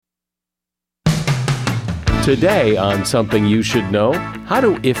Today on Something You Should Know, how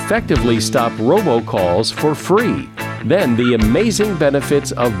to effectively stop robocalls for free. Then the amazing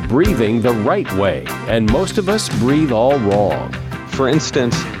benefits of breathing the right way. And most of us breathe all wrong. For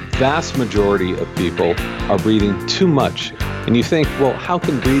instance, vast majority of people are breathing too much. And you think, well, how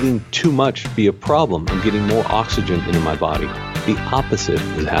can breathing too much be a problem? I'm getting more oxygen into my body. The opposite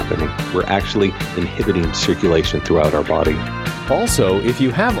is happening. We're actually inhibiting circulation throughout our body. Also, if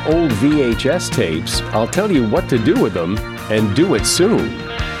you have old VHS tapes, I'll tell you what to do with them and do it soon.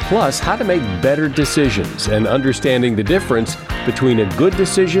 Plus, how to make better decisions and understanding the difference between a good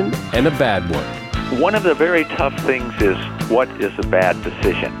decision and a bad one. One of the very tough things is, what is a bad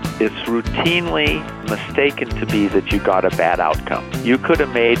decision? It's routinely mistaken to be that you got a bad outcome. You could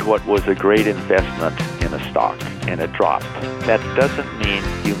have made what was a great investment in a stock and it dropped. That doesn't mean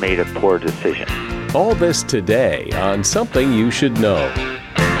you made a poor decision. All this today on Something You Should Know.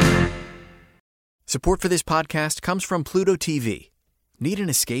 Support for this podcast comes from Pluto TV. Need an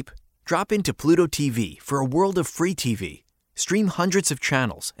escape? Drop into Pluto TV for a world of free TV. Stream hundreds of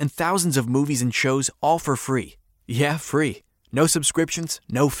channels and thousands of movies and shows all for free. Yeah, free. No subscriptions,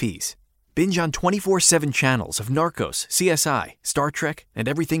 no fees. Binge on 24/7 channels of Narcos, CSI, Star Trek, and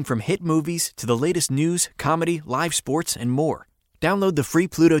everything from hit movies to the latest news, comedy, live sports, and more. Download the free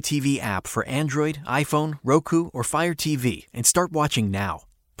Pluto TV app for Android, iPhone, Roku, or Fire TV and start watching now.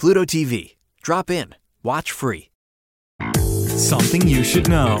 Pluto TV. Drop in. Watch free. Something you should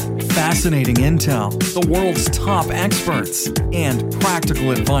know. Fascinating intel, the world's top experts, and practical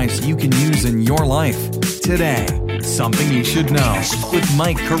advice you can use in your life. Today, Something You Should Know with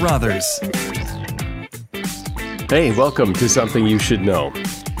Mike Carruthers. Hey, welcome to Something You Should Know.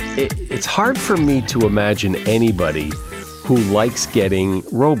 It's hard for me to imagine anybody who likes getting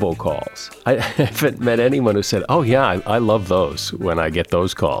robocalls. I haven't met anyone who said, oh yeah, I love those when I get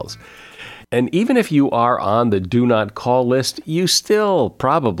those calls. And even if you are on the do not call list, you still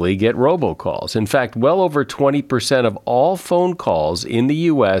probably get robocalls. In fact, well over 20% of all phone calls in the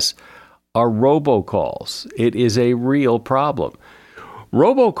U.S. are robocalls. It is a real problem.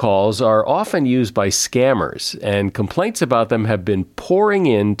 Robocalls are often used by scammers, and complaints about them have been pouring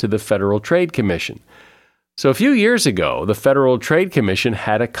in to the Federal Trade Commission. So a few years ago, the Federal Trade Commission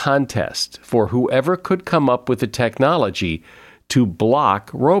had a contest for whoever could come up with the technology to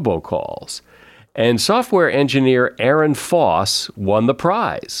block robocalls. And software engineer Aaron Foss won the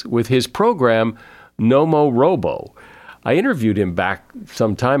prize with his program NomoRobo. I interviewed him back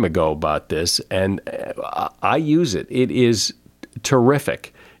some time ago about this, and I use it. It is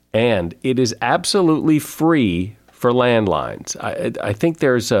terrific, and it is absolutely free for landlines. I think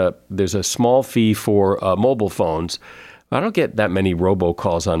there's a small fee for mobile phones. I don't get that many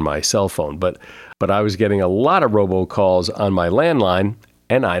robocalls on my cell phone, but I was getting a lot of robocalls on my landline,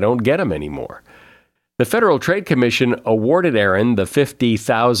 and I don't get them anymore. The Federal Trade Commission awarded Aaron the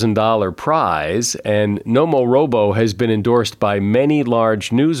 $50,000 prize, and NomoRobo has been endorsed by many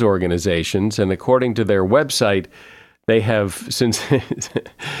large news organizations, and according to their website, they have, since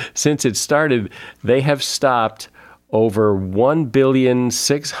it started, they have stopped over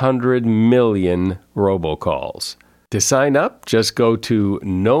 1,600,000,000 robocalls. To sign up, just go to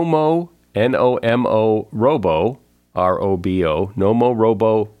Nomo, N-O-M-O, Robo, R-O-B-O,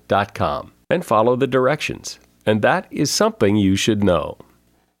 nomorobo.com, and follow the directions. And that is something you should know.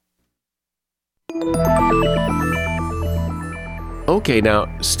 Okay, now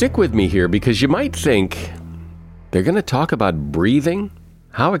stick with me here because you might think they're going to talk about breathing?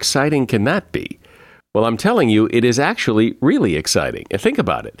 How exciting can that be? Well, I'm telling you, it is actually really exciting. And think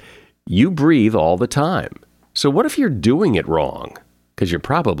about it. You breathe all the time. So what if you're doing it wrong? Because you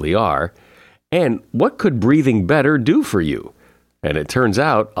probably are. And what could breathing better do for you? And it turns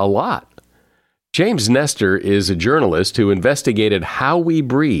out a lot. James Nestor is a journalist who investigated how we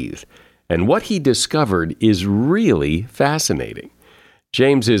breathe, and what he discovered is really fascinating.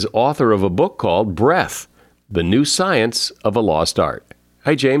 James is author of a book called Breath, The New Science of a Lost Art.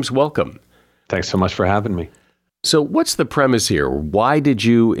 Hi, James. Welcome. Thanks so much for having me. So what's the premise here? Why did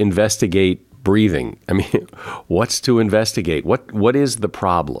you investigate breathing? I mean, what's to investigate? What is the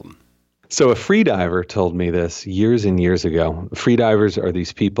problem? So a freediver told me this years and years ago. Freedivers are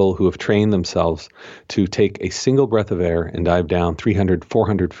these people who have trained themselves to take a single breath of air and dive down 300,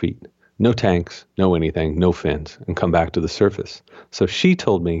 400 feet. No tanks, no anything, no fins, and come back to the surface. So she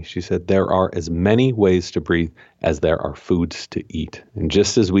told me, she said, there are as many ways to breathe as there are foods to eat. And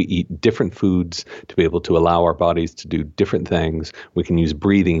just as we eat different foods to be able to allow our bodies to do different things, we can use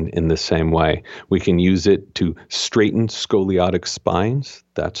breathing in the same way. We can use it to straighten scoliotic spines.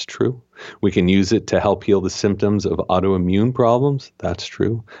 That's true. We can use it to help heal the symptoms of autoimmune problems. That's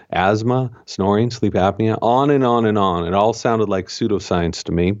true. Asthma, snoring, sleep apnea, on and on and on. It all sounded like pseudoscience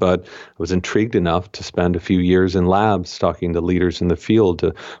to me, but I was intrigued enough to spend a few years in labs talking to leaders in the field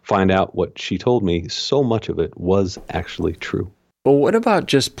to find out what she told me. So much of it was actually true. Well, what about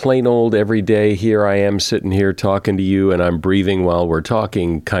just plain old everyday, here I am sitting here talking to you and I'm breathing while we're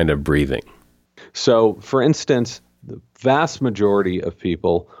talking kind of breathing? So, for instance, the vast majority of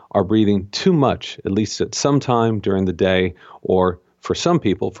people are breathing too much, at least at some time during the day, or for some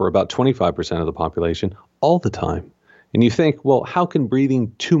people, for about 25% of the population, all the time. And you think, well, how can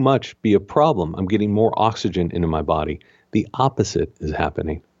breathing too much be a problem? I'm getting more oxygen into my body. The opposite is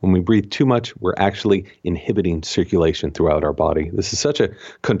happening. When we breathe too much, we're actually inhibiting circulation throughout our body. This is such a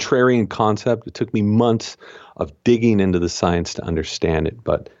contrarian concept. It took me months of digging into the science to understand it,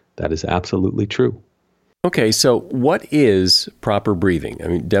 but that is absolutely true. Okay, so what is proper breathing? I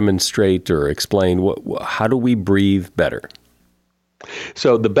mean, demonstrate or explain, how do we breathe better?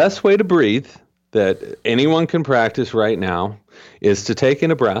 So the best way to breathe that anyone can practice right now is to take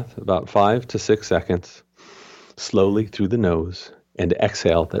in a breath, about 5 to 6 seconds, slowly through the nose, and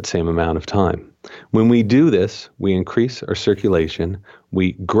exhale that same amount of time. When we do this, we increase our circulation.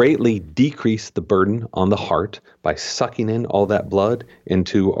 We greatly decrease the burden on the heart by sucking in all that blood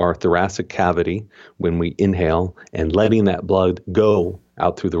into our thoracic cavity when we inhale and letting that blood go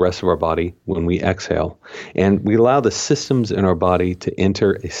out through the rest of our body when we exhale. And we allow the systems in our body to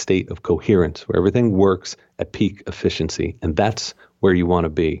enter a state of coherence where everything works at peak efficiency. And that's where you want to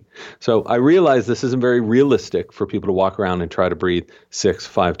be. So I realize this isn't very realistic for people to walk around and try to breathe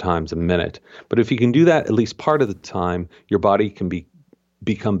 5 times a minute. But if you can do that at least part of the time, your body can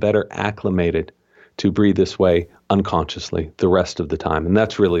become better acclimated to breathe this way unconsciously the rest of the time. And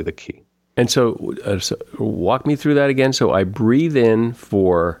that's really the key. And so walk me through that again. So I breathe in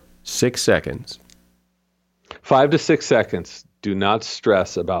for 6 seconds. 5 to 6 seconds. Do not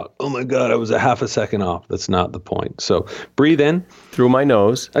stress about, oh my God, I was a half a second off. That's not the point. So breathe in. Through my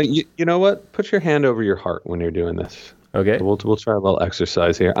nose. You know what? Put your hand over your heart when you're doing this. Okay. So we'll try a little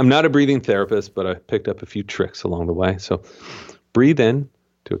exercise here. I'm not a breathing therapist, but I picked up a few tricks along the way. So breathe in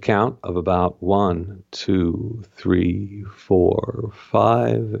to a count of about 1, 2, 3, 4,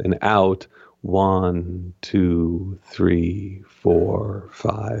 5, and out 1, 2, 3, 4,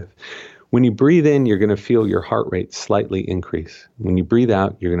 5. When you breathe in, you're going to feel your heart rate slightly increase. When you breathe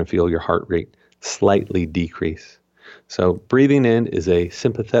out, you're going to feel your heart rate slightly decrease. So breathing in is a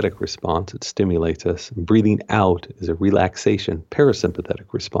sympathetic response. It stimulates us. And breathing out is a relaxation,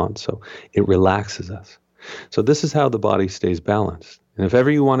 parasympathetic response. So it relaxes us. So this is how the body stays balanced. And if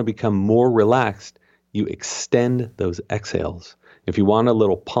ever you want to become more relaxed, you extend those exhales. If you want a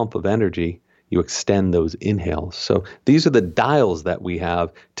little pump of energy, you extend those inhales. So these are the dials that we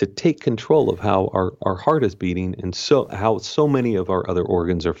have to take control of how our heart is beating and so how so many of our other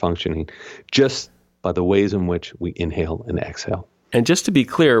organs are functioning just by the ways in which we inhale and exhale. And just to be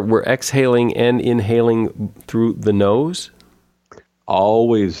clear, we're exhaling and inhaling through the nose?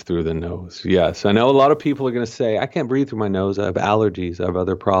 Always through the nose, yes. I know a lot of people are going to say, I can't breathe through my nose. I have allergies. I have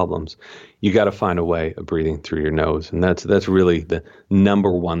other problems. You got to find a way of breathing through your nose. And that's really the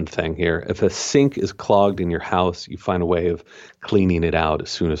number one thing here. If a sink is clogged in your house, you find a way of cleaning it out as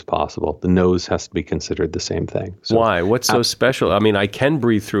soon as possible. The nose has to be considered the same thing. So, why? What's so special? I mean, I can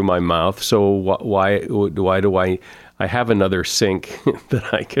breathe through my mouth. So why do I have another sink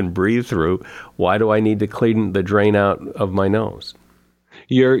that I can breathe through? Why do I need to clean the drain out of my nose?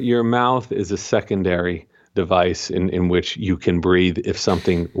 Your mouth is a secondary device in which you can breathe if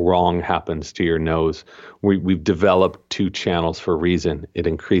something wrong happens to your nose. We've developed 2 channels for a reason. It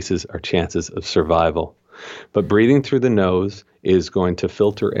increases our chances of survival. But breathing through the nose is going to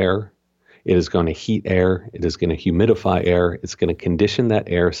filter air. It is going to heat air. It is going to humidify air. It's going to condition that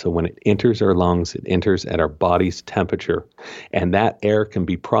air so when it enters our lungs, it enters at our body's temperature. And that air can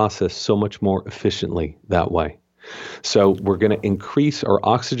be processed so much more efficiently that way. So we're going to increase our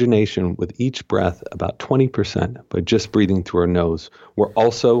oxygenation with each breath about 20% by just breathing through our nose. We're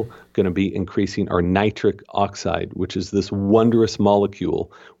also going to be increasing our nitric oxide, which is this wondrous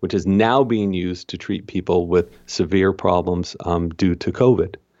molecule, which is now being used to treat people with severe problems due to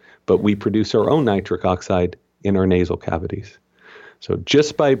COVID. But we produce our own nitric oxide in our nasal cavities. So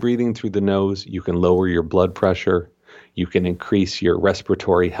just by breathing through the nose, you can lower your blood pressure, you can increase your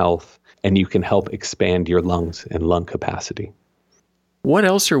respiratory health, and you can help expand your lungs and lung capacity. What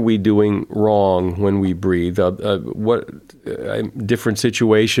else are we doing wrong when we breathe? Different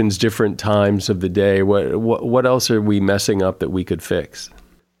situations, different times of the day. What else are we messing up that we could fix?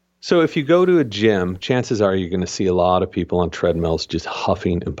 So if you go to a gym, chances are you're going to see a lot of people on treadmills just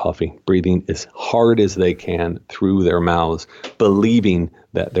huffing and puffing, breathing as hard as they can through their mouths, believing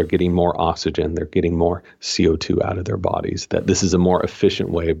that they're getting more oxygen, they're getting more CO2 out of their bodies, that this is a more efficient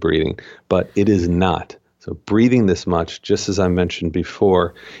way of breathing, but it is not. So breathing this much, just as I mentioned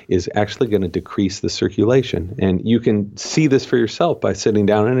before, is actually going to decrease the circulation. And you can see this for yourself by sitting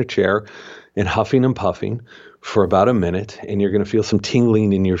down in a chair and huffing and puffing for about a minute, and you're going to feel some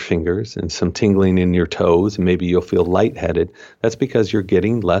tingling in your fingers and some tingling in your toes, and maybe you'll feel lightheaded. That's because you're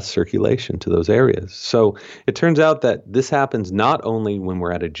getting less circulation to those areas. So it turns out that this happens not only when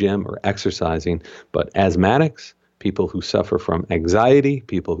we're at a gym or exercising, but asthmatics, people who suffer from anxiety,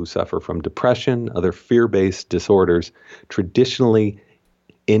 people who suffer from depression, other fear-based disorders, traditionally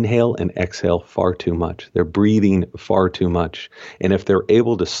inhale and exhale far too much. They're breathing far too much. And if they're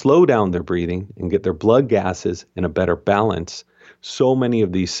able to slow down their breathing and get their blood gases in a better balance, so many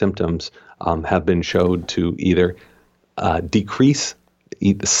of these symptoms have been shown to either decrease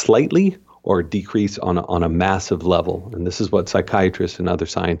slightly or decrease on a massive level. And this is what psychiatrists and other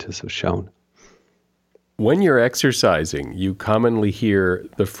scientists have shown. When you're exercising, you commonly hear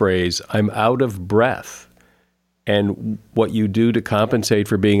the phrase, "I'm out of breath." And what you do to compensate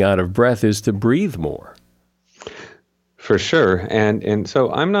for being out of breath is to breathe more. For sure. And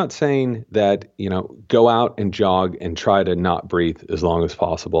so I'm not saying that, go out and jog and try to not breathe as long as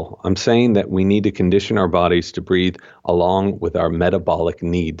possible. I'm saying that we need to condition our bodies to breathe along with our metabolic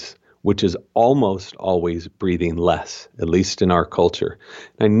needs, which is almost always breathing less, at least in our culture.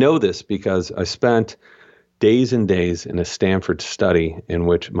 And I know this because I spent days and days in a Stanford study in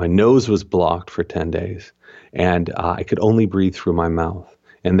which my nose was blocked for 10 days. And I could only breathe through my mouth.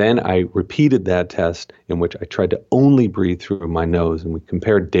 And then I repeated that test in which I tried to only breathe through my nose. And we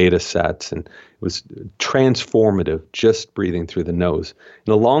compared data sets, and it was transformative, just breathing through the nose.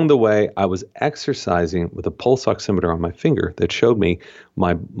 And along the way, I was exercising with a pulse oximeter on my finger that showed me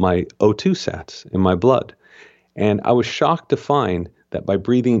my O2 sats in my blood. And I was shocked to find that by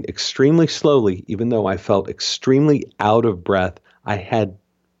breathing extremely slowly, even though I felt extremely out of breath, I had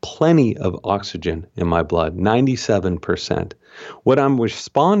plenty of oxygen in my blood, 97%. What I'm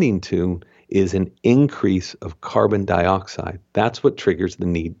responding to is an increase of carbon dioxide. That's what triggers the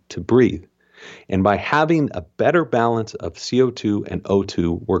need to breathe. And by having a better balance of CO2 and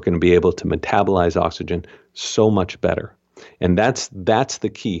O2, we're going to be able to metabolize oxygen so much better. And that's the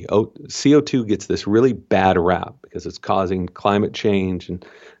key. CO2 gets this really bad rap because it's causing climate change and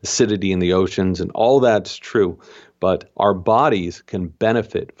acidity in the oceans, and all that's true. But our bodies can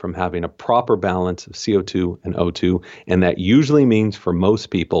benefit from having a proper balance of CO2 and O2, and that usually means for most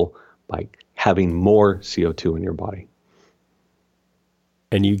people like having more CO2 in your body.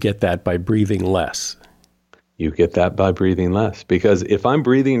 And you get that by breathing less. You get that by breathing less, because if I'm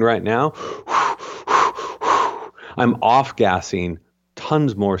breathing right now, I'm off-gassing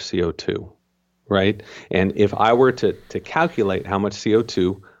tons more CO2, right? And if I were to calculate how much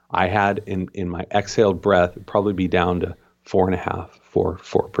CO2 I had in my exhaled breath, it'd probably be down to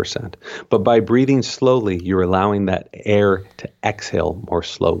 4% But by breathing slowly, you're allowing that air to exhale more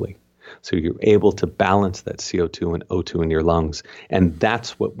slowly. So you're able to balance that CO2 and O2 in your lungs. And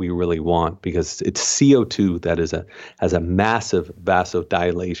that's what we really want, because it's CO2 that has a massive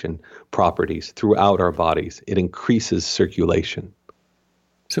vasodilation properties throughout our bodies. It increases circulation.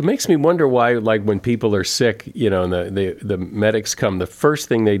 So it makes me wonder why, like when people are sick, and the medics come, the first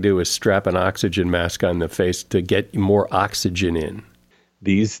thing they do is strap an oxygen mask on the face to get more oxygen in.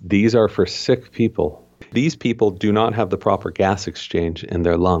 These are for sick people. These people do not have the proper gas exchange in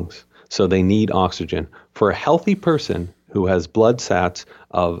their lungs, so they need oxygen. For a healthy person who has blood sats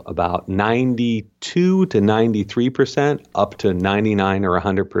of about 92 to 93%, up to 99 or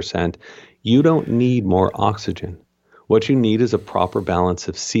 100%, you don't need more oxygen. What you need is a proper balance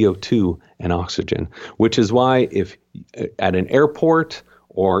of CO2 and oxygen, which is why if at an airport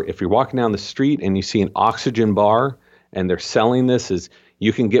or if you're walking down the street and you see an oxygen bar and they're selling this as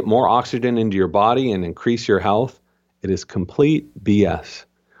you can get more oxygen into your body and increase your health, it is complete BS.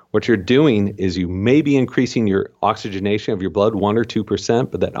 What you're doing is you may be increasing your oxygenation of your blood 1 or 2%,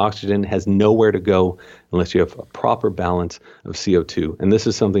 but that oxygen has nowhere to go unless you have a proper balance of CO2. And this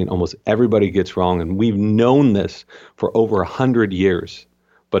is something almost everybody gets wrong. And we've known this for over 100 years,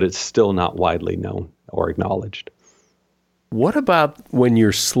 but it's still not widely known or acknowledged. What about when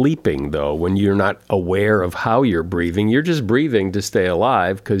you're sleeping, though, when you're not aware of how you're breathing? You're just breathing to stay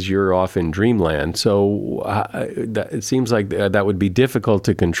alive because you're off in dreamland. So it seems like that would be difficult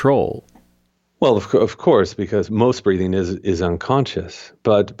to control. Well, of course, because most breathing is unconscious.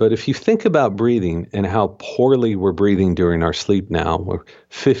 But if you think about breathing and how poorly we're breathing during our sleep now, where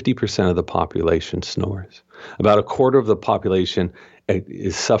 50% of the population snores, about a quarter of the population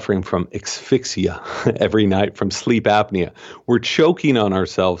is suffering from asphyxia every night from sleep apnea. We're choking on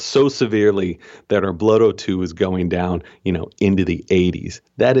ourselves so severely that our blood O2 is going down, into the 80s.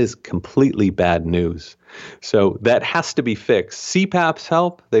 That is completely bad news. So that has to be fixed. CPAPs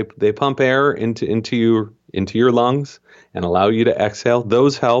help. They pump air into your lungs and allow you to exhale.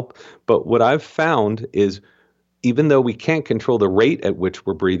 Those help. But what I've found is even though we can't control the rate at which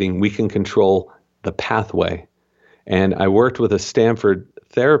we're breathing, we can control the pathway. And I worked with a Stanford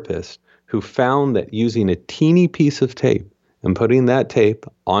therapist who found that using a teeny piece of tape and putting that tape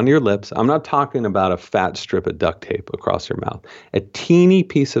on your lips, I'm not talking about a fat strip of duct tape across your mouth, a teeny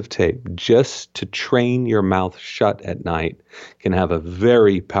piece of tape just to train your mouth shut at night can have a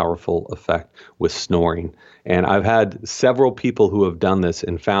very powerful effect with snoring. And I've had several people who have done this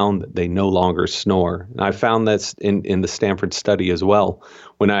and found that they no longer snore. And I found this in the Stanford study as well.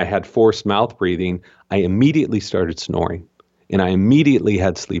 When I had forced mouth breathing, I immediately started snoring and I immediately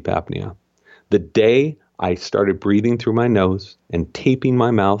had sleep apnea. The day I started breathing through my nose and taping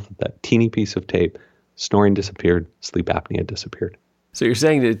my mouth with that teeny piece of tape, snoring disappeared, sleep apnea disappeared. So you're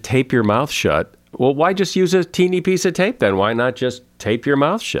saying to tape your mouth shut. Well, why just use a teeny piece of tape then? Why not just tape your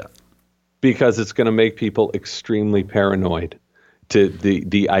mouth shut? Because it's going to make people extremely paranoid to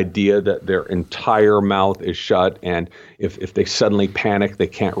the idea that their entire mouth is shut, and if they suddenly panic, they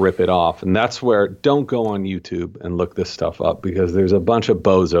can't rip it off. And that's where, don't go on YouTube and look this stuff up, because there's a bunch of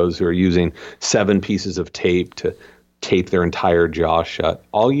bozos who are using 7 pieces of tape to tape their entire jaw shut.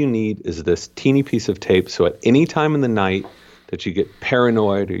 All you need is this teeny piece of tape, so at any time in the night that you get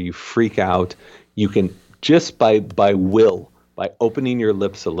paranoid or you freak out, you can just by opening your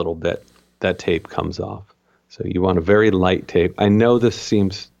lips a little bit, that tape comes off. So you want a very light tape. I know this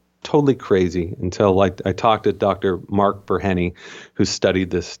seems totally crazy until I talked to Dr. Mark Burhenny, who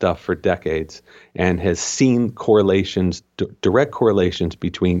studied this stuff for decades and has seen correlations, direct correlations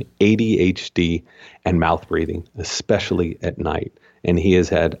between ADHD and mouth breathing, especially at night. And he has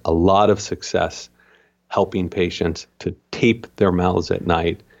had a lot of success helping patients to tape their mouths at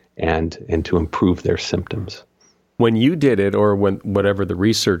night and to improve their symptoms. When you did it, or when whatever the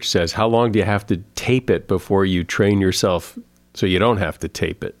research says, how long do you have to tape it before you train yourself so you don't have to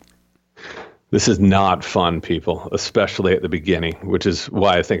tape it? This is not fun, people, especially at the beginning, which is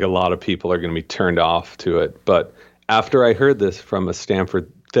why I think a lot of people are going to be turned off to it. But after I heard this from a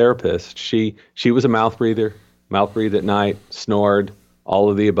Stanford therapist, she was a mouth breather, mouth breathed at night, snored,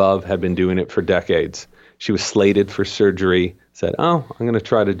 all of the above, had been doing it for decades. She was slated for surgery, said, I'm going to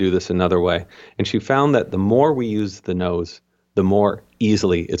try to do this another way. And she found that the more we use the nose, the more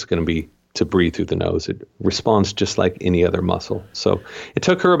easily it's going to be to breathe through the nose. It responds just like any other muscle. So it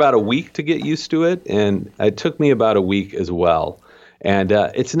took her about a week to get used to it, and it took me about a week as well. And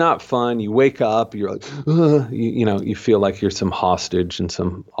it's not fun. You wake up, you're like, you feel like you're some hostage in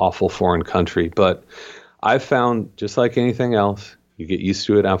some awful foreign country. But I've found, just like anything else, you get used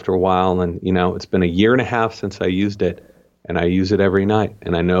to it after a while. And, it's been 1.5 years since I used it, and I use it every night.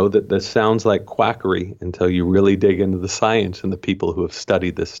 And I know that this sounds like quackery until you really dig into the science and the people who have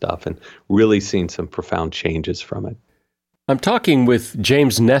studied this stuff and really seen some profound changes from it. I'm talking with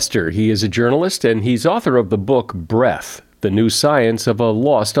James Nestor. He is a journalist, and he's author of the book Breath, The New Science of a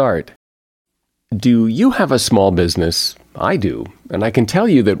Lost Art. Do you have a small business? I do. And I can tell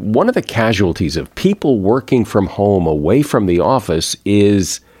you that one of the casualties of people working from home away from the office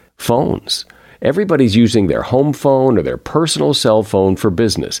is phones. Everybody's using their home phone or their personal cell phone for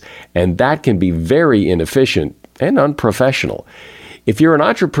business, and that can be very inefficient and unprofessional. If you're an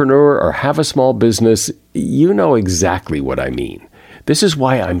entrepreneur or have a small business, you know exactly what I mean. This is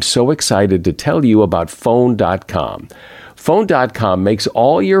why I'm so excited to tell you about Phone.com. Phone.com makes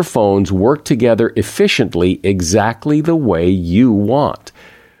all your phones work together efficiently exactly the way you want.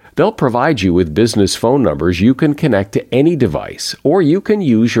 They'll provide you with business phone numbers you can connect to any device, or you can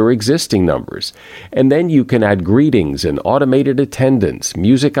use your existing numbers. And then you can add greetings and automated attendance,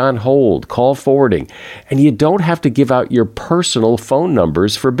 music on hold, call forwarding, and you don't have to give out your personal phone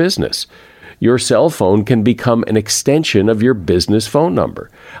numbers for business. Your cell phone can become an extension of your business phone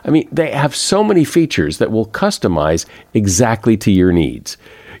number. I mean, they have so many features that will customize exactly to your needs.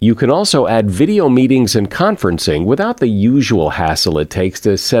 You can also add video meetings and conferencing without the usual hassle it takes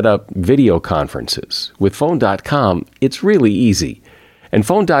to set up video conferences. With Phone.com, it's really easy. And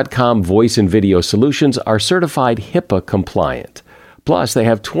Phone.com voice and video solutions are certified HIPAA compliant. Plus, they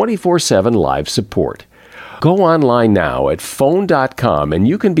have 24/7 live support. Go online now at phone.com and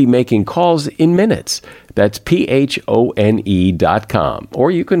you can be making calls in minutes. That's PHONE.com.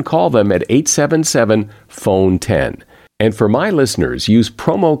 Or you can call them at 877-PHONE-10. And for my listeners, use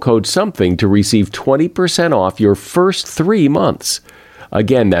promo code SOMETHING to receive 20% off your first 3 months.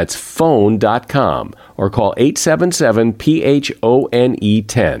 Again, that's phone.com or call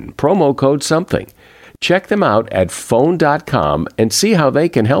 877-PHONE-10. Promo code SOMETHING. Check them out at phone.com and see how they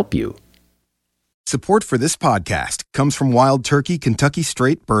can help you. Support for this podcast comes from Wild Turkey Kentucky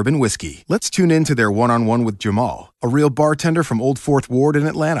Straight Bourbon Whiskey. Let's tune in to their one-on-one with Jamal, a real bartender from Old Fourth Ward in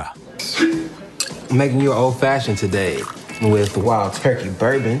Atlanta. I'm making you an old-fashioned today with Wild Turkey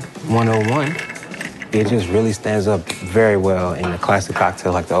Bourbon 101. It just really stands up very well in a classic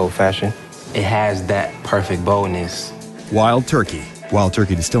cocktail like the old-fashioned. It has that perfect boldness. Wild Turkey. Wild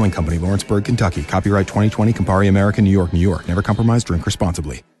Turkey Distilling Company, Lawrenceburg, Kentucky. Copyright 2020, Campari American, New York, New York. Never compromise, drink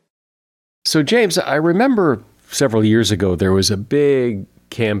responsibly. So, James, I remember several years ago there was a big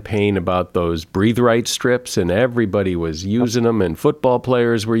campaign about those Breathe Right strips, and everybody was using them, and football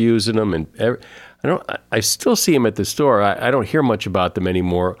players were using them, and I still see them at the store. I don't hear much about them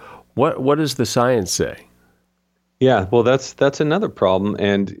anymore. What does the science say? Yeah, well, that's another problem,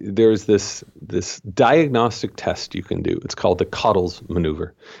 and there's this diagnostic test you can do. It's called the Cottle's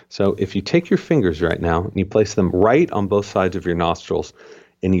maneuver. So if you take your fingers right now and you place them right on both sides of your nostrils,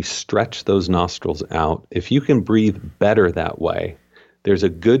 and you stretch those nostrils out, if you can breathe better that way, there's a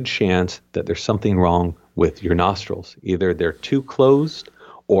good chance that there's something wrong with your nostrils. Either they're too closed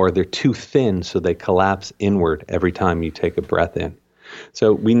or they're too thin, so they collapse inward every time you take a breath in.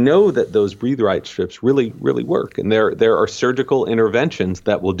 So we know that those Breathe Right strips really, really work. And there are surgical interventions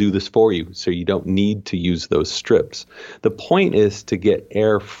that will do this for you, so you don't need to use those strips. The point is to get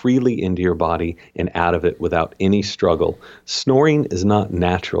air freely into your body and out of it without any struggle. Snoring is not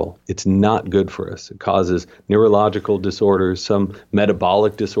natural. It's not good for us. It causes neurological disorders. Some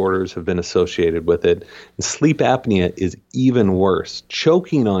metabolic disorders have been associated with it. And sleep apnea is even worse.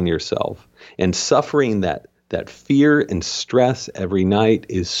 Choking on yourself and suffering that fear and stress every night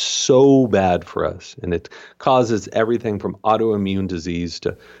is so bad for us, and it causes everything from autoimmune disease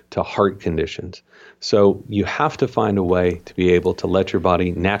to heart conditions. So you have to find a way to be able to let your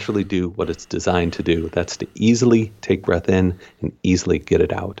body naturally do what it's designed to do. That's to easily take breath in and easily get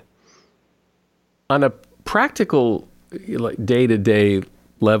it out. On a practical, like day-to-day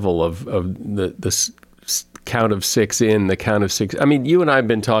level of the count of 6 in, the count of 6. I mean, you and I have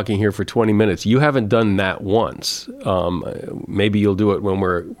been talking here for 20 minutes. You haven't done that once. Maybe you'll do it when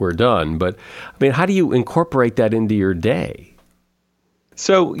we're done. But I mean, how do you incorporate that into your day?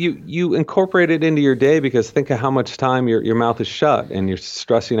 So you incorporate it into your day because think of how much time your mouth is shut and you're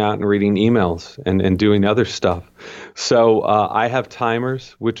stressing out and reading emails and doing other stuff. So I have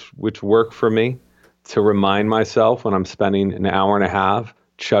timers which work for me to remind myself when I'm spending an hour and a half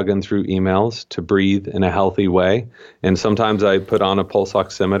chugging through emails to breathe in a healthy way. And sometimes I put on a pulse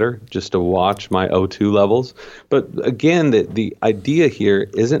oximeter just to watch my O2 levels. But again, the idea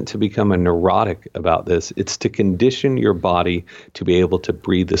here isn't to become a neurotic about this. It's to condition your body to be able to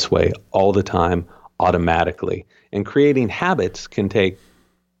breathe this way all the time automatically. And creating habits can take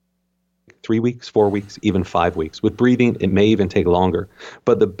 3 weeks, 4 weeks, even 5 weeks. With breathing, it may even take longer.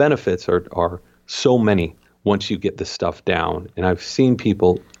 But the benefits are so many once you get this stuff down. And I've seen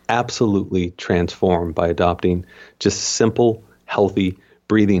people absolutely transform by adopting just simple, healthy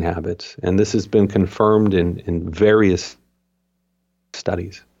breathing habits. And this has been confirmed in various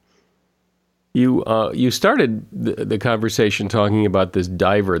studies. You started the conversation talking about this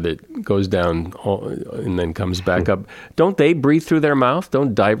diver that goes down and then comes back up. Don't they breathe through their mouth?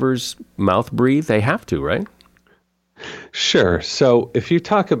 Don't divers mouth breathe? They have to, right? Sure. So if you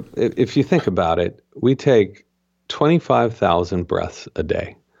think about it, we take 25,000 breaths a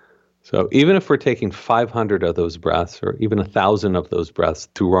day. So even if we're taking 500 of those breaths or even 1,000 of those breaths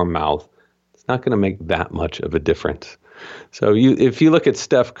through our mouth, it's not going to make that much of a difference. So if you look at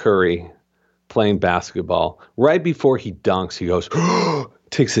Steph Curry playing basketball, right before he dunks, he goes,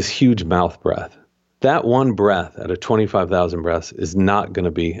 takes this huge mouth breath. That one breath out of 25,000 breaths is not going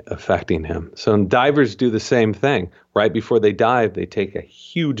to be affecting him. So divers do the same thing. Right before they dive, they take a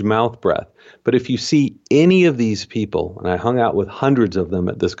huge mouth breath. But if you see any of these people, and I hung out with hundreds of them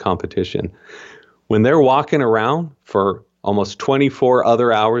at this competition, when they're walking around for almost 24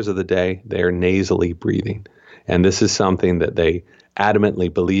 other hours of the day, they are nasally breathing. And this is something that they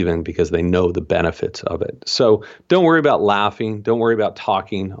adamantly believe in because they know the benefits of it. So don't worry about laughing. Don't worry about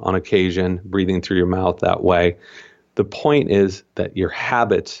talking on occasion, breathing through your mouth that way. The point is that your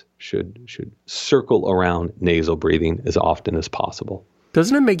habits should circle around nasal breathing as often as possible.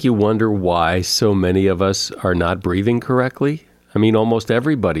 Doesn't it make you wonder why so many of us are not breathing correctly? I mean, almost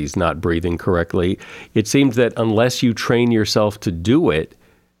everybody's not breathing correctly. It seems that unless you train yourself to do it,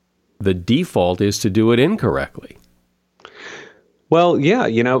 the default is to do it incorrectly. Well,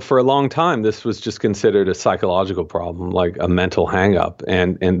 yeah, for a long time, this was just considered a psychological problem, like a mental hang-up.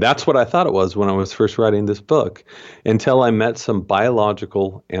 And that's what I thought it was when I was first writing this book, until I met some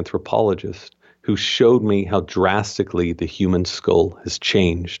biological anthropologists who showed me how drastically the human skull has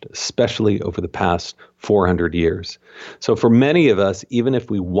changed, especially over the past 400 years. So for many of us, even if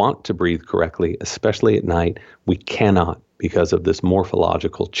we want to breathe correctly, especially at night, we cannot because of this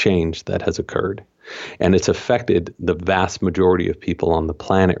morphological change that has occurred. And it's affected the vast majority of people on the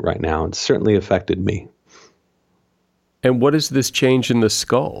planet right now. It's certainly affected me. And what is this change in the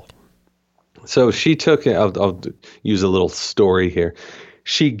skull? So she took, I'll use a little story here.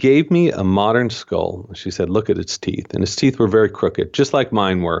 She gave me a modern skull. She said, look at its teeth. And its teeth were very crooked, just like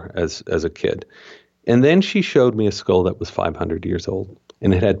mine were as a kid. And then she showed me a skull that was 500 years old,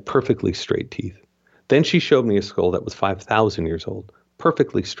 and it had perfectly straight teeth. Then she showed me a skull that was 5,000 years old,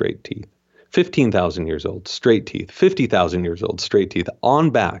 perfectly straight teeth. 15,000 years old, straight teeth. 50,000 years old, straight teeth, on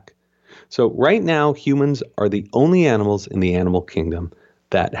back. So right now, humans are the only animals in the animal kingdom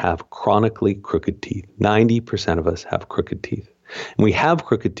that have chronically crooked teeth. 90% of us have crooked teeth. And we have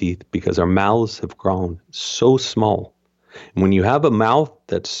crooked teeth because our mouths have grown so small. And when you have a mouth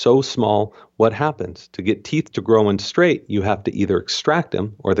that's so small, what happens? To get teeth to grow in straight, you have to either extract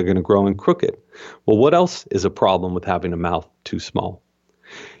them or they're going to grow in crooked. Well, what else is a problem with having a mouth too small?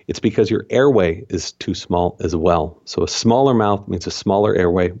 It's because your airway is too small as well. So a smaller mouth means a smaller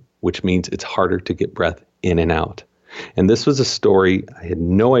airway, which means it's harder to get breath in and out. And this was a story I had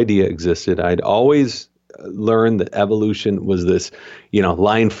no idea existed. I'd always learned that evolution was this,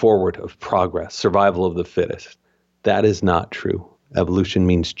 line forward of progress, survival of the fittest. That is not true. Evolution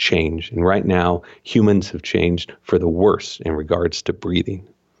means change. And right now, humans have changed for the worse in regards to breathing.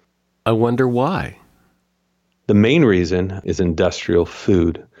 I wonder why. The main reason is industrial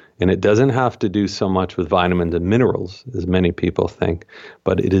food. And it doesn't have to do so much with vitamins and minerals, as many people think,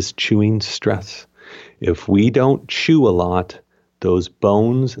 but it is chewing stress. If we don't chew a lot, those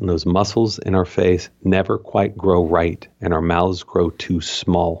bones and those muscles in our face never quite grow right, and our mouths grow too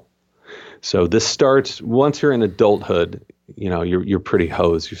small. So this starts once you're in adulthood. You're pretty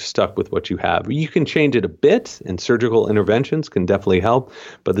hosed. You're stuck with what you have. You can change it a bit, and surgical interventions can definitely help.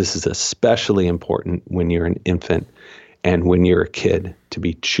 But this is especially important when you're an infant and when you're a kid, to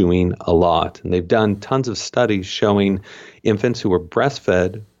be chewing a lot. And they've done tons of studies showing infants who were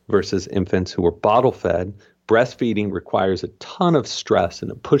breastfed versus infants who were bottle fed. Breastfeeding requires a ton of stress,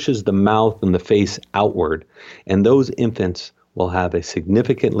 and it pushes the mouth and the face outward. And those infants will have a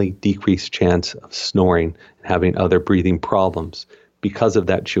significantly decreased chance of snoring and having other breathing problems because of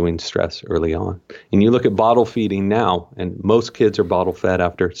that chewing stress early on. And you look at bottle feeding now, and most kids are bottle fed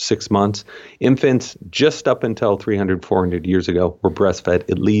after 6 months. Infants, just up until 300, 400 years ago, were breastfed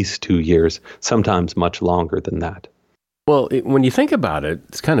at least 2 years, sometimes much longer than that. Well, when you think about it,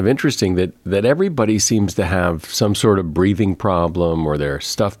 it's kind of interesting that everybody seems to have some sort of breathing problem, or they're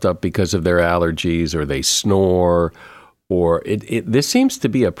stuffed up because of their allergies, or they snore, or this seems to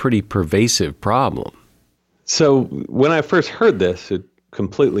be a pretty pervasive problem. So when I first heard this, it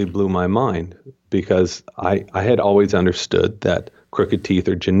completely blew my mind, because I had always understood that crooked teeth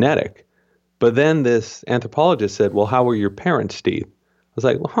are genetic. But then this anthropologist said, well, how were your parents' teeth? I was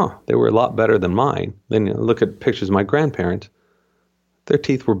like, well, they were a lot better than mine. Then look at pictures of my grandparents. Their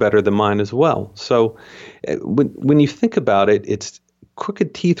teeth were better than mine as well. So when you think about it, it's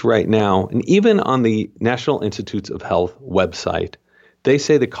crooked teeth right now. And even on the National Institutes of Health website, they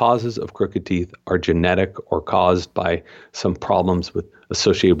say the causes of crooked teeth are genetic or caused by some problems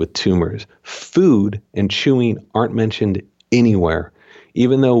associated with tumors. Food and chewing aren't mentioned anywhere,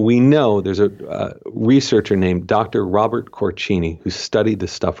 even though we know there's a researcher named Dr. Robert Corcini who studied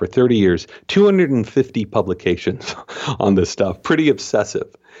this stuff for 30 years, 250 publications on this stuff, pretty obsessive.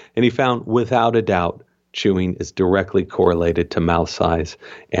 And he found, without a doubt, chewing is directly correlated to mouth size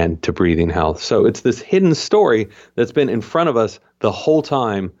and to breathing health. So it's this hidden story that's been in front of us the whole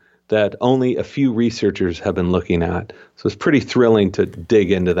time that only a few researchers have been looking at. So it's pretty thrilling to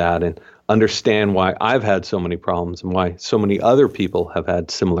dig into that and understand why I've had so many problems and why so many other people have had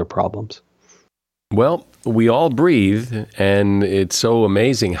similar problems. Well, we all breathe, and it's so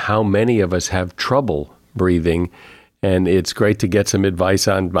amazing how many of us have trouble breathing, and it's great to get some advice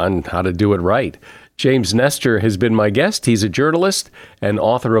on how to do it right. James Nestor has been my guest. He's a journalist and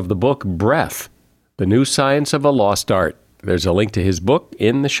author of the book Breath, The New Science of a Lost Art. There's a link to his book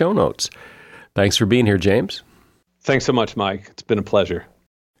in the show notes. Thanks for being here, James. Thanks so much, Mike. It's been a pleasure.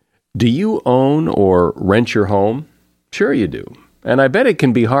 Do you own or rent your home? Sure you do. And I bet it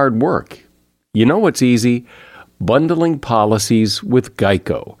can be hard work. You know what's easy? Bundling policies with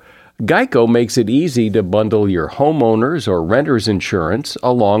Geico. Geico makes it easy to bundle your homeowner's or renter's insurance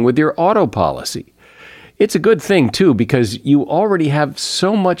along with your auto policy. It's a good thing, too, because you already have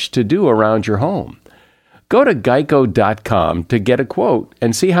so much to do around your home. Go to geico.com to get a quote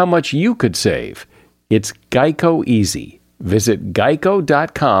and see how much you could save. It's Geico Easy. Visit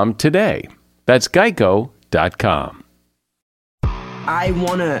geico.com today. That's geico.com. I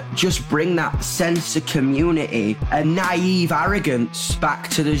want to just bring that sense of community and naive arrogance back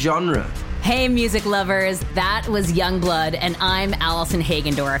to the genre. Hey, music lovers, that was Youngblood, and I'm Allison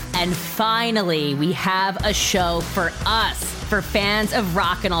Hagendorf. And finally, we have a show for us, for fans of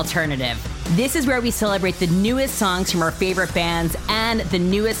rock and alternative. This is where we celebrate the newest songs from our favorite bands and the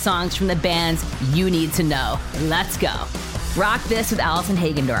newest songs from the bands you need to know. Let's go. Rock This with Allison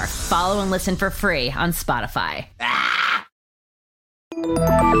Hagendorf. Follow and listen for free on Spotify.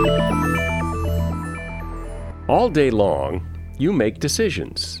 All day long, you make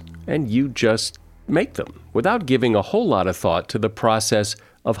decisions, and you just make them without giving a whole lot of thought to the process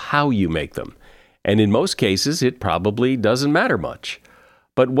of how you make them. And in most cases, it probably doesn't matter much.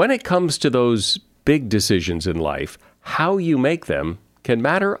 But when it comes to those big decisions in life, how you make them can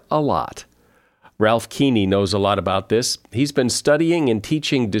matter a lot. Ralph Keeney knows a lot about this. He's been studying and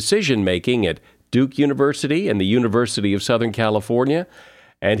teaching decision-making at Duke University and the University of Southern California,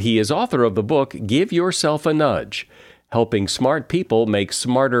 and he is author of the book, Give Yourself a Nudge, helping smart people make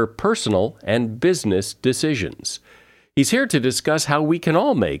smarter personal and business decisions. He's here to discuss how we can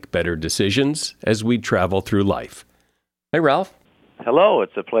all make better decisions as we travel through life. Hey, Ralph. Hello,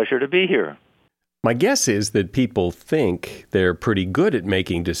 it's a pleasure to be here. My guess is that people think they're pretty good at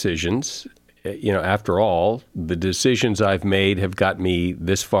making decisions. You know, after all, the decisions I've made have got me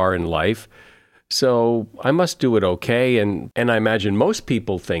this far in life, so I must do it okay. And I imagine most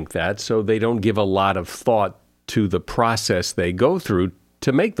people think that, so they don't give a lot of thought to the process they go through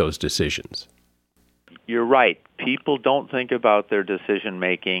to make those decisions. You're right. People don't think about their decision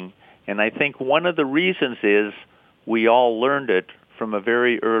making, and I think one of the reasons is we all learned it from a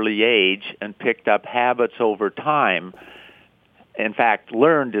very early age and picked up habits over time. In fact,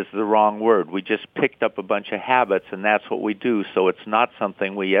 learned is the wrong word. We just picked up a bunch of habits, and that's what we do, so it's not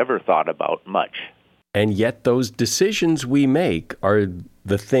something we ever thought about much. And yet those decisions we make are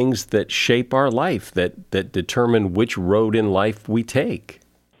the things that shape our life, that determine which road in life we take.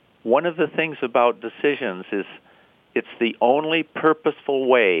 One of the things about decisions is it's the only purposeful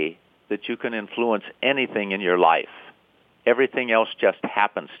way that you can influence anything in your life. Everything else just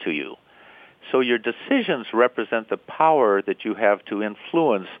happens to you. So your decisions represent the power that you have to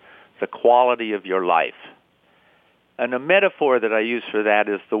influence the quality of your life. And a metaphor that I use for that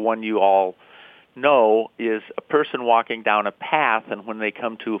is the one you all know, is a person walking down a path, and when they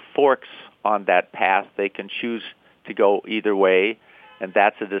come to forks on that path, they can choose to go either way, and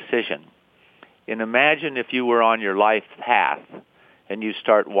that's a decision. And imagine if you were on your life path and you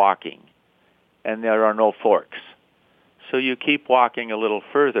start walking, and there are no forks. So you keep walking a little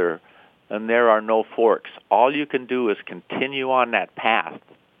further, and there are no forks. All you can do is continue on that path,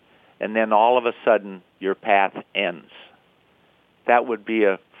 and then all of a sudden your path ends. That would be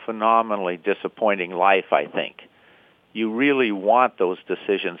a phenomenally disappointing life, I think. You really want those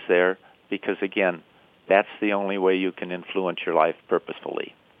decisions there because, again, that's the only way you can influence your life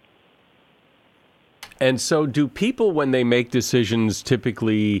purposefully. And so do people, when they make decisions,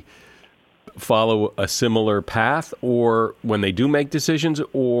 typically follow a similar path, or when they do make decisions,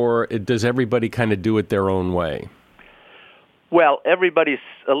 or does everybody kind of do it their own way? Well, everybody's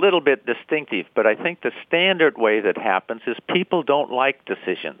a little bit distinctive, but I think the standard way that happens is people don't like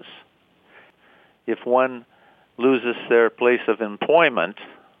decisions. If one loses their place of employment,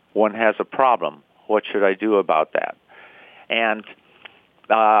 one has a problem. What should I do about that? And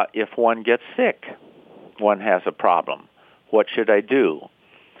if one gets sick, one has a problem. What should I do?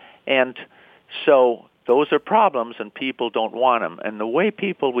 And so those are problems, and people don't want them. And the way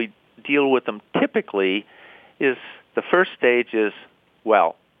we deal with them typically is the first stage is,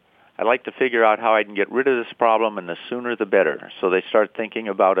 well, I'd like to figure out how I can get rid of this problem, and the sooner the better. So they start thinking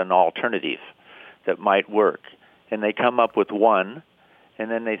about an alternative that might work. And they come up with one, and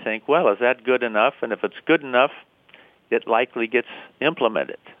then they think, well, is that good enough? And if it's good enough, it likely gets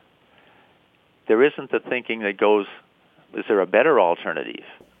implemented. There isn't the thinking that goes, is there a better alternative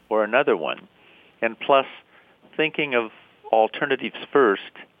or another one? And plus, thinking of alternatives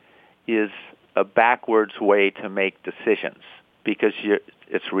first is a backwards way to make decisions because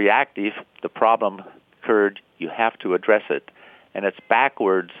it's reactive. The problem occurred, you have to address it. And it's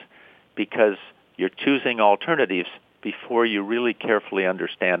backwards because you're choosing alternatives before you really carefully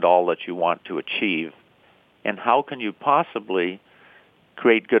understand all that you want to achieve. And how can you possibly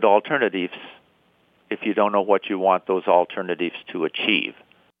create good alternatives if you don't know what you want those alternatives to achieve?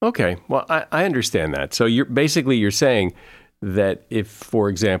 Okay, well, I understand that. So you're saying that if, for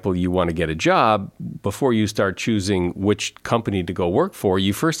example, you want to get a job, before you start choosing which company to go work for,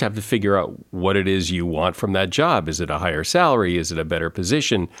 you first have to figure out what it is you want from that job. Is it a higher salary? Is it a better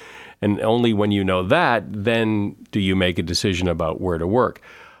position? And only when you know that, then do you make a decision about where to work.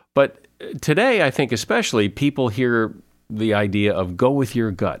 But today, I think especially, people hear the idea of go with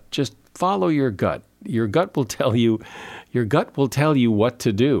your gut. Just follow your gut. Your gut will tell you what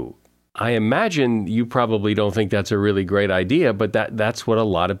to do. I imagine you probably don't think that's a really great idea, but that's what a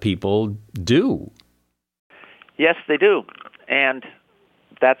lot of people do. Yes, they do. And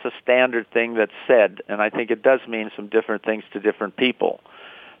that's a standard thing that's said, and I think it does mean some different things to different people.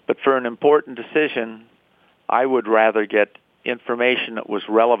 But for an important decision, I would rather get information that was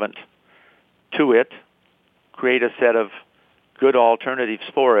relevant to it, create a set of good alternatives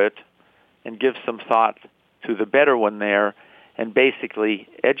for it, and give some thought to the better one there, and basically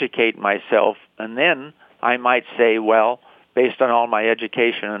educate myself. And then I might say, well, based on all my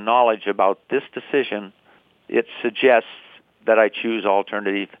education and knowledge about this decision, it suggests that I choose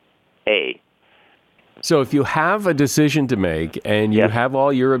alternative A. So if you have a decision to make and you Yes. have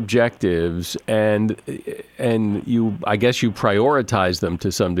all your objectives and you, I guess you prioritize them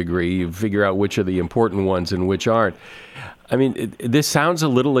to some degree, you figure out which are the important ones and which aren't. I mean, this sounds a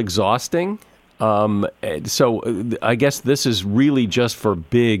little exhausting. So I guess this is really just for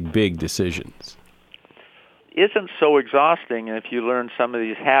big decisions. Isn't so exhausting if you learn some of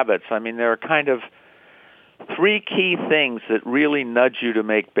these habits. I mean, there are kind of three key things that really nudge you to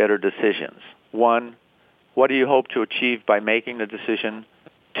make better decisions. One, what do you hope to achieve by making the decision?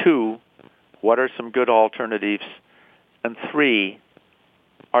 Two, what are some good alternatives? And three,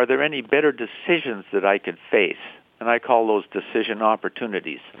 are there any better decisions that I could face? And I call those decision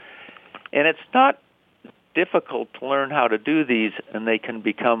opportunities. And it's not difficult to learn how to do these, and they can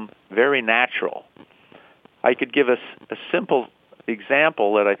become very natural. I could give us a simple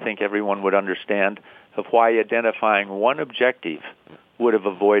example that I think everyone would understand of why identifying one objective would have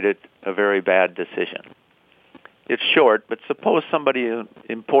avoided a very bad decision. It's short, but suppose somebody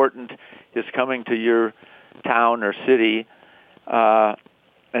important is coming to your town or city,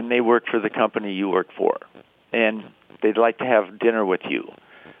 and they work for the company you work for, and they'd like to have dinner with you.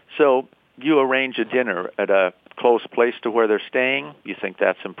 So you arrange a dinner at a close place to where they're staying. You think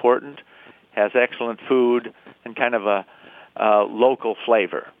that's important, has excellent food, and kind of a local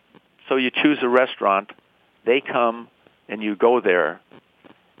flavor. So you choose a restaurant, they come, and you go there,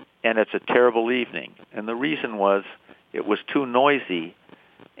 and it's a terrible evening. And the reason was it was too noisy,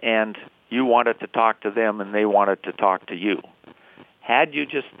 and you wanted to talk to them, and they wanted to talk to you. Had you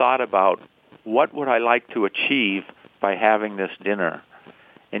just thought about what would I like to achieve by having this dinner,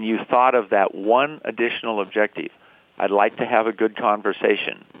 and you thought of that one additional objective, I'd like to have a good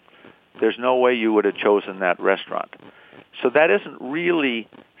conversation, there's no way you would have chosen that restaurant. So that isn't really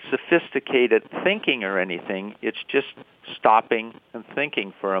sophisticated thinking or anything. It's just stopping and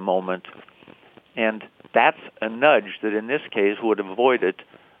thinking for a moment. And that's a nudge that in this case would have avoided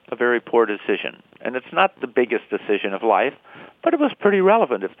a very poor decision. And it's not the biggest decision of life, but it was pretty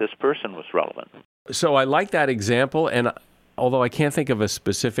relevant if this person was relevant. So I like that example, and although I can't think of a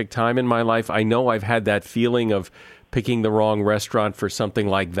specific time in my life, I know I've had that feeling of picking the wrong restaurant for something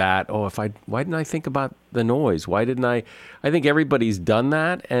like that. Oh, why didn't I think about the noise? Why didn't I think everybody's done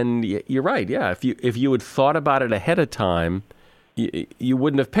that, and you're right. Yeah, if you had thought about it ahead of time, you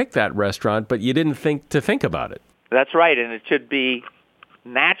wouldn't have picked that restaurant, but you didn't think about it. That's right, and it should be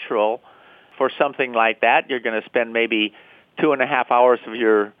natural for something like that. You're going to spend maybe 2.5 hours of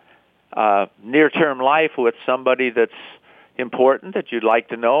your near-term life with somebody that's important that you'd like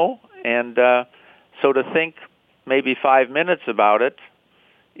to know, and so to think maybe 5 minutes about it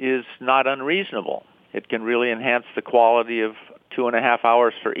is not unreasonable. It can really enhance the quality of 2.5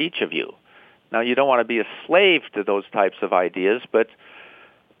 hours for each of you. Now, you don't want to be a slave to those types of ideas, but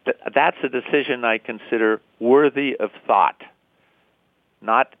that's a decision I consider worthy of thought.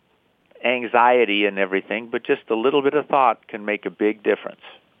 Not anxiety and everything, but just a little bit of thought can make a big difference.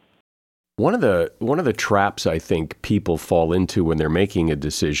 One of the traps I think people fall into when they're making a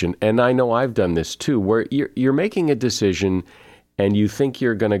decision, and I know I've done this too, where you're making a decision and you think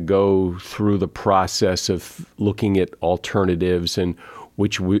you're going to go through the process of looking at alternatives and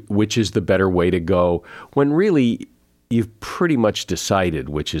which is the better way to go, when really you've pretty much decided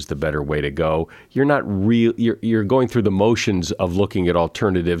which is the better way to go. You're not you're going through the motions of looking at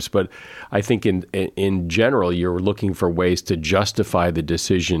alternatives, but I think in general, you're looking for ways to justify the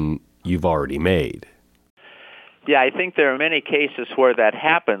decision you've already made. Yeah, I think there are many cases where that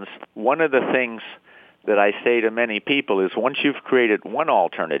happens. One of the things that I say to many people is once you've created one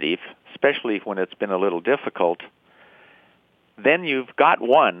alternative, especially when it's been a little difficult, then you've got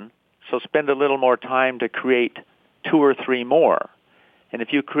one, so spend a little more time to create 2 or 3 more. And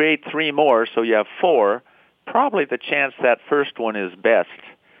if you create 3 more, so you have 4, probably the chance that first one is best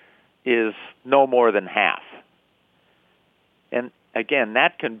is no more than half. And again,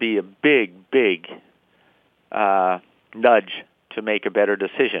 that can be a big nudge to make a better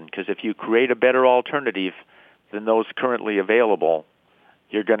decision, because if you create a better alternative than those currently available,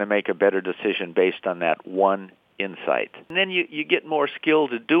 you're going to make a better decision based on that one insight. And then you get more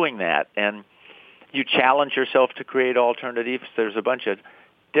skilled at doing that, and you challenge yourself to create alternatives. There's a bunch of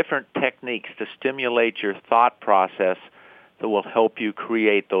different techniques to stimulate your thought process that will help you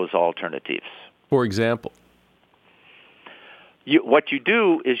create those alternatives. For example? What you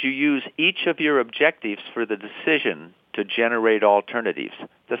do is you use each of your objectives for the decision to generate alternatives.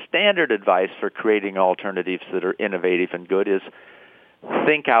 The standard advice for creating alternatives that are innovative and good is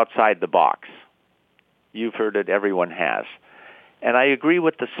think outside the box. You've heard it, everyone has. And I agree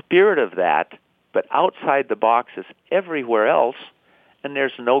with the spirit of that, but outside the box is everywhere else, and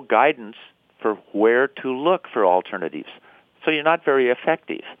there's no guidance for where to look for alternatives. So you're not very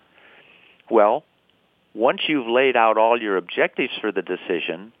effective. Well, once you've laid out all your objectives for the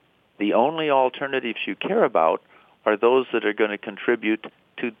decision, the only alternatives you care about are those that are going to contribute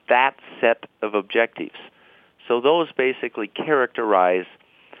to that set of objectives. So those basically characterize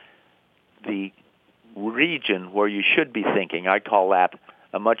the region where you should be thinking. I call that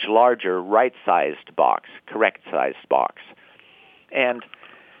a much larger right-sized box, correct-sized box. And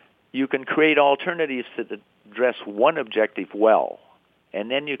you can create alternatives that address one objective well.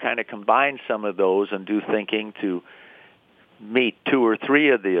 And then you kind of combine some of those and do thinking to meet 2 or 3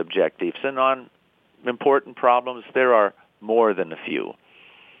 of the objectives. And on important problems, there are more than a few.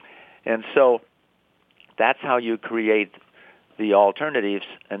 And so that's how you create the alternatives.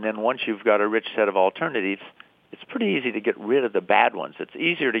 And then once you've got a rich set of alternatives, it's pretty easy to get rid of the bad ones. It's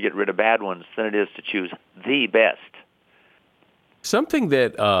easier to get rid of bad ones than it is to choose the best. Something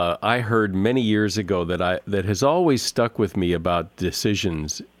that I heard many years ago that has always stuck with me about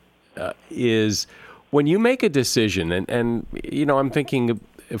decisions is when you make a decision, and you know, I'm thinking,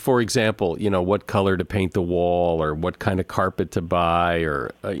 for example, you know, what color to paint the wall, or what kind of carpet to buy,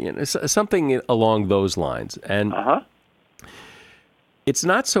 or you know, something along those lines. And it's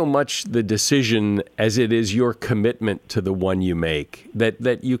not so much the decision as it is your commitment to the one you make,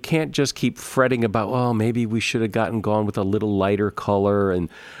 that you can't just keep fretting about, oh, maybe we should have gone with a little lighter color, and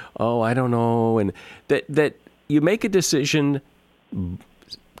oh, I don't know, and that you make a decision,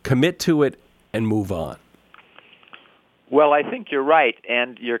 commit to it, and move on. Well, I think you're right,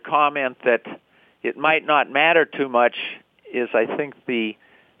 and your comment that it might not matter too much is, I think, the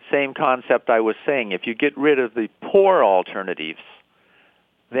same concept I was saying. If you get rid of the poor alternatives,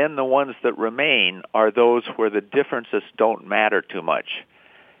 then the ones that remain are those where the differences don't matter too much,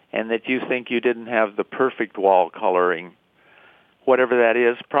 and that you think you didn't have the perfect wall coloring, whatever that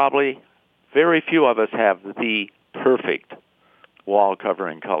is. Probably very few of us have the perfect wall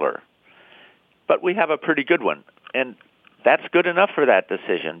covering color, but we have a pretty good one, and that's good enough for that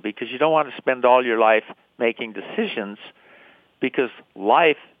decision, because you don't want to spend all your life making decisions, because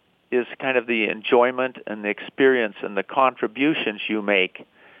life is kind of the enjoyment and the experience and the contributions you make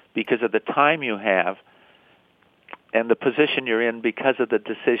because of the time you have and the position you're in because of the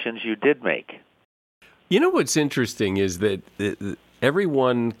decisions you did make. You know what's interesting is that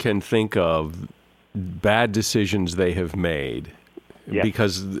everyone can think of bad decisions they have made,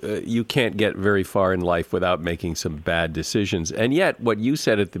 because you can't get very far in life without making some bad decisions. And yet, what you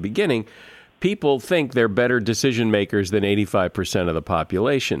said at the beginning, people think they're better decision makers than 85% of the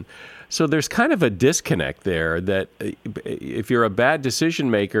population. So there's kind of a disconnect there, that if you're a bad decision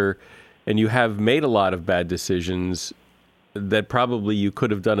maker and you have made a lot of bad decisions that probably you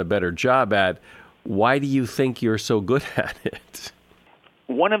could have done a better job at, why do you think you're so good at it?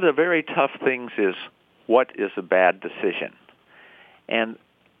 One of the very tough things is, what is a bad decision? And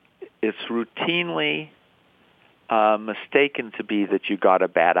it's routinely mistaken to be that you got a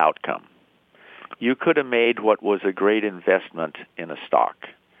bad outcome. You could have made what was a great investment in a stock.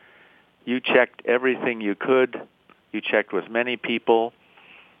 You checked everything you could. You checked with many people.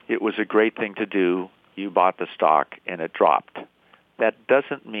 It was a great thing to do. You bought the stock and it dropped. That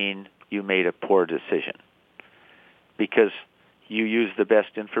doesn't mean you made a poor decision, because you use the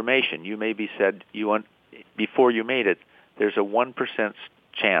best information. You maybe said before you made it, there's a 1%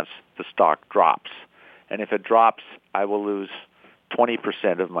 chance the stock drops. And if it drops, I will lose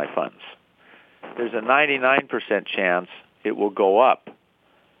 20% of my funds. There's a 99% chance it will go up.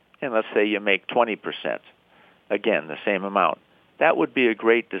 And let's say you make 20%. Again, the same amount. That would be a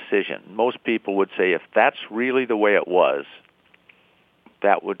great decision. Most people would say if that's really the way it was,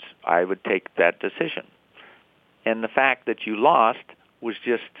 I would take that decision. And the fact that you lost was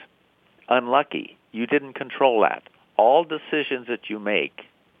just unlucky. You didn't control that. All decisions that you make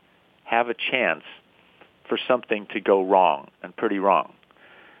have a chance for something to go wrong, and pretty wrong.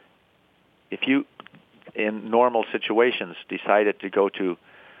 If you, in normal situations, decided to go to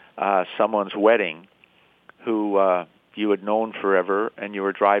someone's wedding who you had known forever and you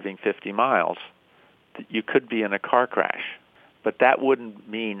were driving 50 miles, you could be in a car crash. But that wouldn't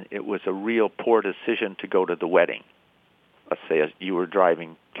mean it was a real poor decision to go to the wedding. Let's say you were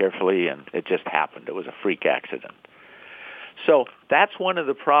driving carefully and it just happened. It was a freak accident. So that's one of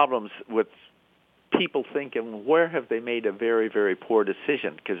the problems with people thinking, where have they made a very, very poor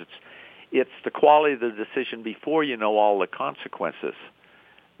decision? Because it's the quality of the decision before you know all the consequences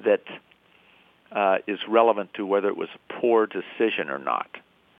that is relevant to whether it was a poor decision or not.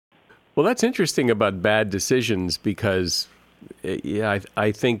 Well, that's interesting about bad decisions because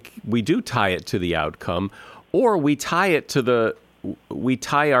I think we do tie it to the outcome, or we tie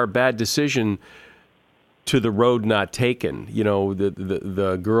our bad decision to the road not taken. You know,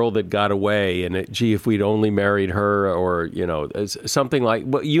 the girl that got away, and if we'd only married her, or something like.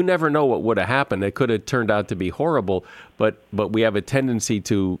 Well, you never know what would have happened. It could have turned out to be horrible, but we have a tendency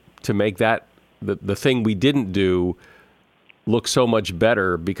to make that the thing we didn't do look so much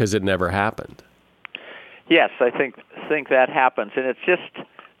better because it never happened. Yes, I think that happens, and it's just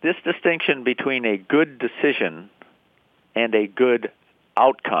this distinction between a good decision and a good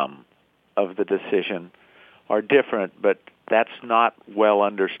outcome of the decision are different, but that's not well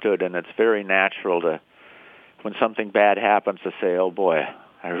understood, and it's very natural to, when something bad happens, to say, oh boy,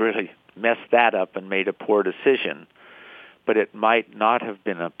 I really messed that up and made a poor decision. But it might not have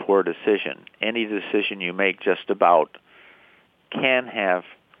been a poor decision. Any decision you make just about can have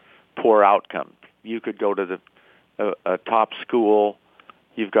poor outcomes. You could go to a top school,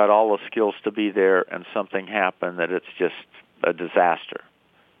 you've got all the skills to be there, and something happened that it's just a disaster.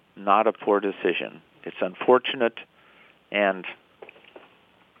 Not a poor decision. It's unfortunate, and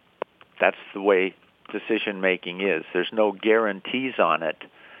that's the way decision-making is. There's no guarantees on it.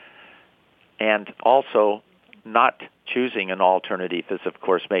 And also, not choosing an alternative is, of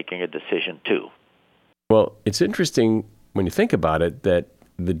course, making a decision, too. Well, it's interesting when you think about it that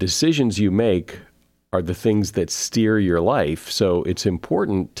the decisions you make are the things that steer your life. So it's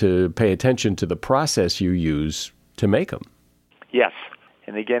important to pay attention to the process you use to make them. Yes.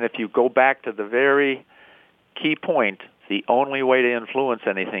 And again, if you go back to the very key point, the only way to influence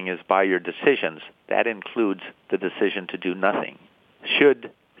anything is by your decisions. That includes the decision to do nothing.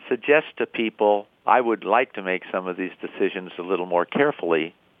 Should suggest to people, I would like to make some of these decisions a little more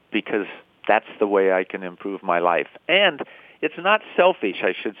carefully because that's the way I can improve my life. And it's not selfish,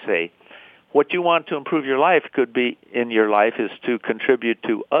 I should say. What you want to improve your life could be in your life is to contribute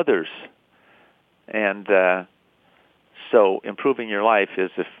to others. And so improving your life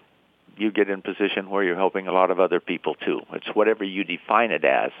is if you get in a position where you're helping a lot of other people too. It's whatever you define it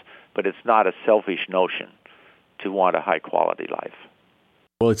as, but it's not a selfish notion to want a high-quality life.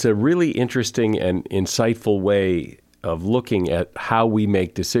 Well, it's a really interesting and insightful way of looking at how we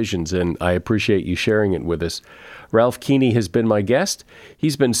make decisions, and I appreciate you sharing it with us. Ralph Keeney has been my guest.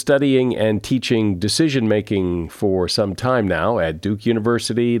 He's been studying and teaching decision-making for some time now at Duke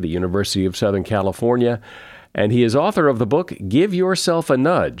University, the University of Southern California, and he is author of the book, Give Yourself a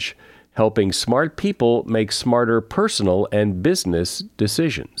Nudge, Helping Smart People Make Smarter Personal and Business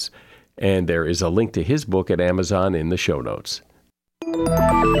Decisions. And there is a link to his book at Amazon in the show notes.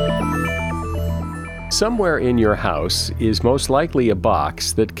 Somewhere in your house is most likely a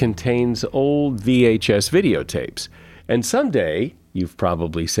box that contains old VHS videotapes. And someday, you've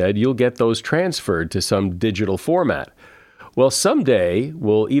probably said, you'll get those transferred to some digital format. Well, someday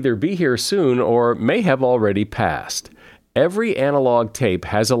will either be here soon or may have already passed. Every analog tape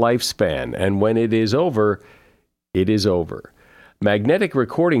has a lifespan, and when it is over, it is over. Magnetic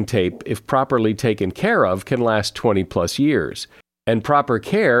recording tape, if properly taken care of, can last 20-plus years. And proper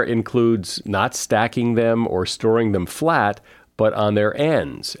care includes not stacking them or storing them flat, but on their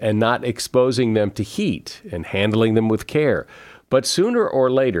ends, and not exposing them to heat and handling them with care. But sooner or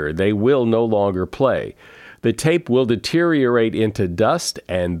later, they will no longer play. The tape will deteriorate into dust,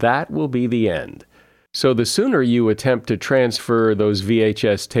 and that will be the end. So the sooner you attempt to transfer those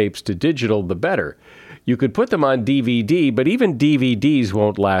VHS tapes to digital, the better. You could put them on DVD, but even DVDs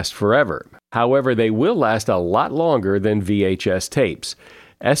won't last forever. However, they will last a lot longer than VHS tapes.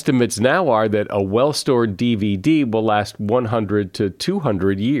 Estimates now are that a well-stored DVD will last 100 to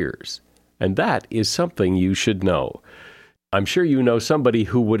 200 years. And that is something you should know. I'm sure you know somebody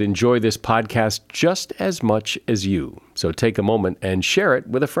who would enjoy this podcast just as much as you. So take a moment and share it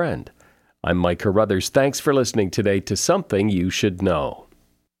with a friend. I'm Mike Carruthers. Thanks for listening today to Something You Should Know.